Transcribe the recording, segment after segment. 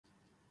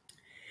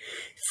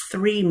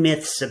Three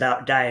myths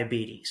about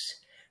diabetes.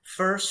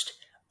 First,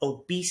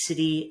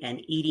 obesity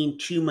and eating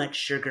too much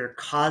sugar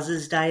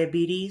causes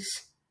diabetes.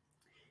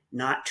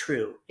 Not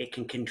true. It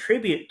can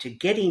contribute to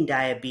getting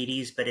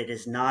diabetes, but it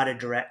is not a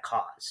direct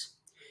cause.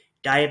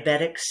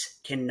 Diabetics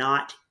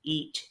cannot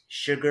eat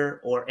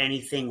sugar or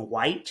anything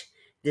white.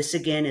 This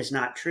again is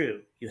not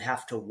true. You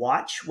have to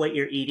watch what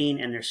you're eating,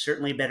 and there's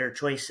certainly better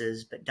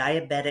choices, but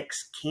diabetics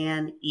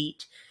can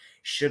eat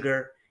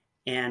sugar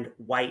and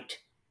white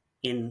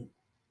in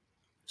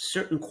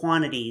certain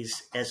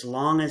quantities as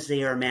long as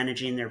they are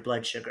managing their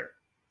blood sugar.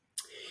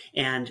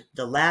 And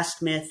the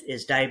last myth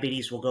is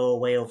diabetes will go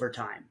away over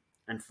time.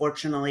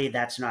 Unfortunately,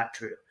 that's not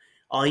true.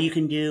 All you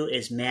can do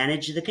is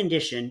manage the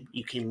condition.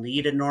 You can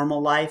lead a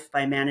normal life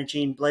by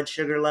managing blood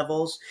sugar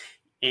levels,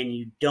 and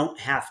you don't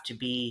have to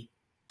be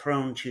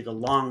prone to the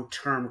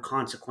long-term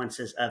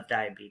consequences of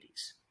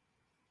diabetes.